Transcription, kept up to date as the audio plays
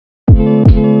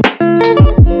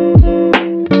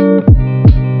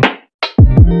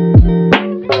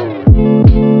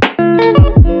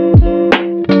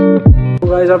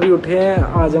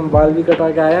आज हम बाल भी कटवा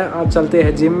के आए हैं। आज चलते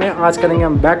हैं जिम में। आज करेंगे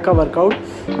हम बैक का वर्कआउट,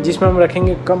 जिसमें हम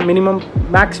रखेंगे कम मिनिमम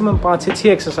मैक्सिमम 5 से 6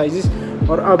 एक्सरसाइजेस।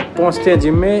 और अब पहुंचते हैं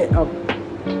जिम में। अब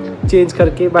चेंज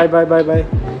करके bye bye bye bye.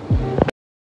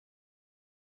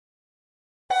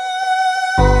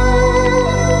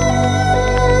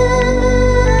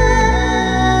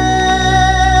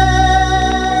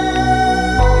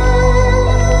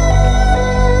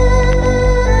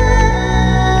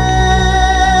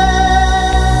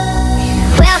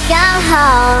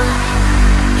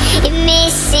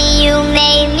 Missing you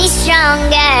made me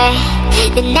stronger.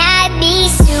 Then I'd be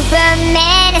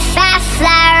Superman. If I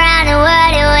fly around the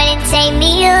world, it wouldn't take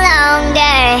me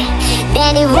longer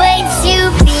than it would to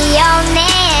be your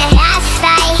man. I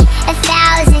fight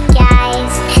 1,000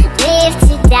 guys, live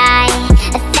to die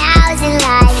 1,000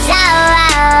 lives. Oh,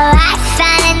 I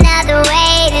find another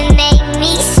way to make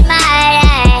me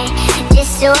smarter,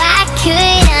 just so I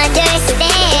could understand.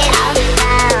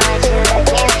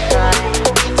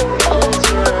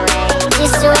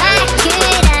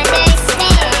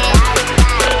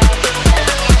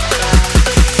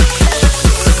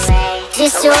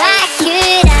 Just so I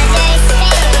could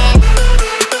understand.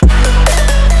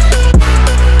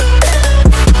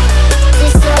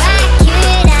 Just so I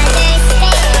could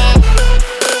understand.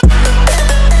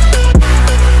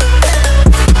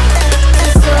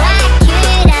 Just so I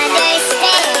could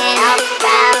understand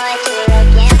about what you're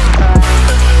looking for.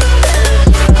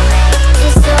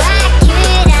 Just so I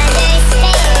could understand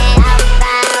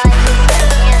about what you're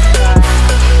looking for.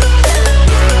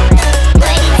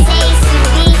 What it takes to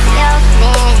be your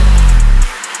man.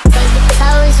 Take the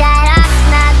clothes right off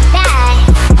my back.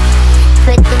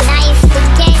 Put the knife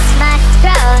against my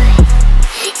throat.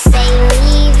 Say you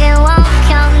leave and won't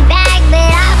come back,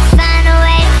 but I'll find a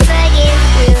way to forgive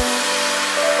you.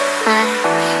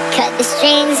 Cut the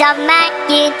strings off my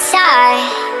guitar.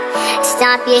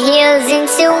 Stomp your heels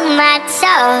into my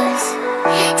toes.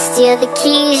 Steal the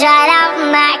keys right out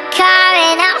my car,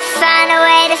 and I'll find a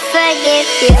way to forgive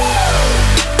you.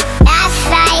 I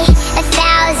fight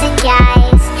 1,000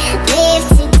 guys, live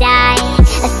to die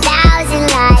 1,000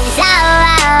 lives. Oh,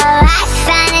 I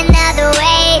find another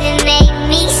way to make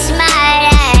me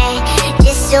smarter,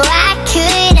 just so I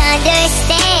could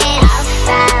understand. I'll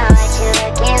find what you're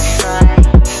looking for,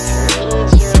 to lead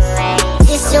you away,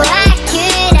 just so I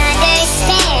could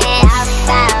understand. I'll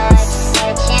find what you're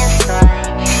searching for,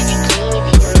 to keep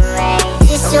you away,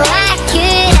 just so I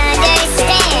could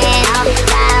understand. I'll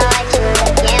find what you're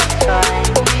looking for,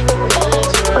 to lead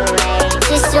you away,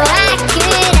 just so I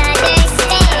could understand.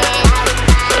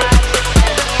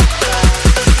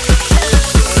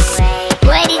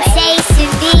 What it takes to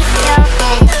be your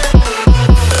man.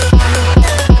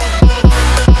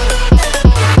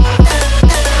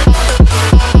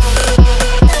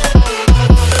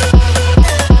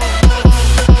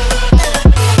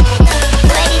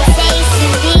 What it takes to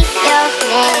be your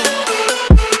man.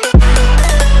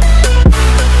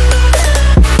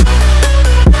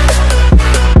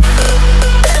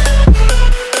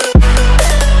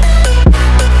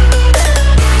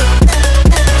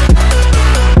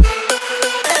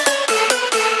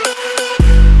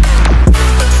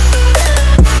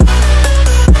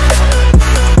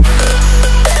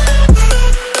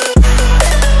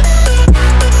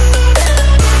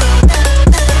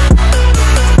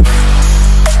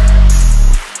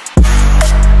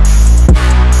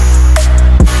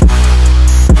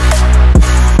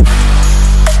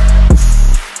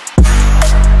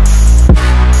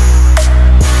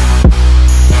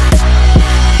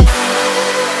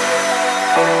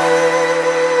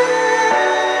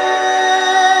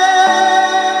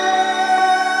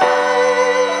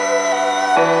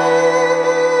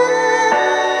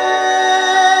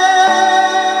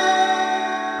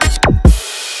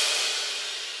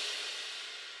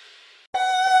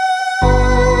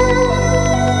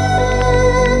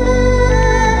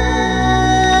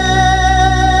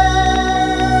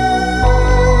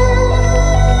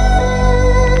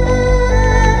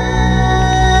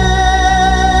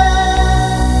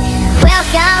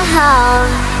 Welcome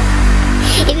home.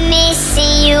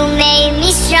 Missing you made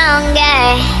me stronger.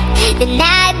 Then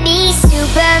I'd be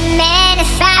Superman.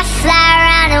 If I fly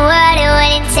around the world, it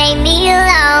wouldn't take me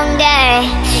longer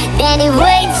than it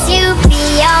would to be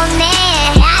your man.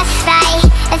 I fight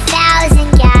 1,000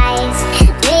 guys,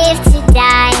 live to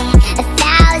die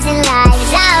 1,000 lives.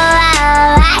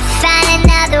 Oh, I find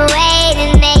another way to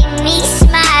make me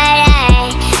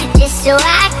smarter, just so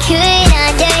I could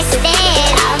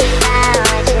understand. I'll find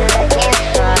what you're looking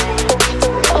for,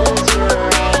 to lead you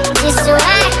away, just so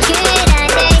I could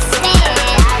understand.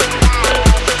 I'll find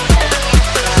what you're looking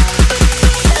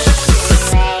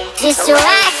for, just so I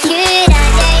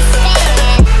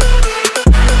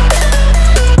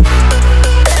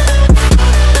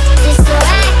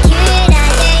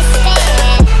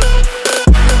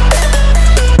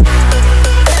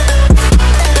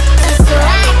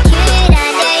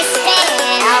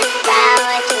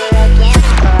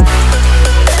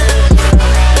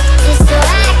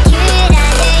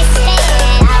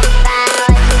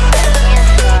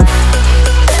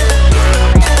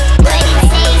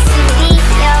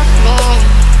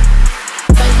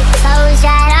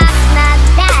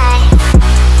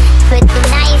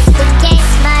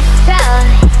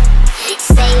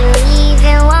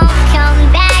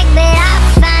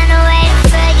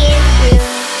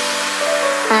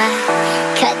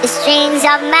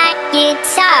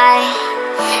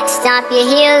your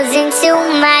heels into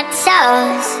my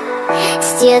toes.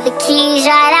 Steal the keys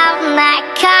right out my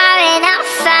car, and I'll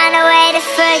find a way to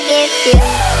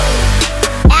forgive you.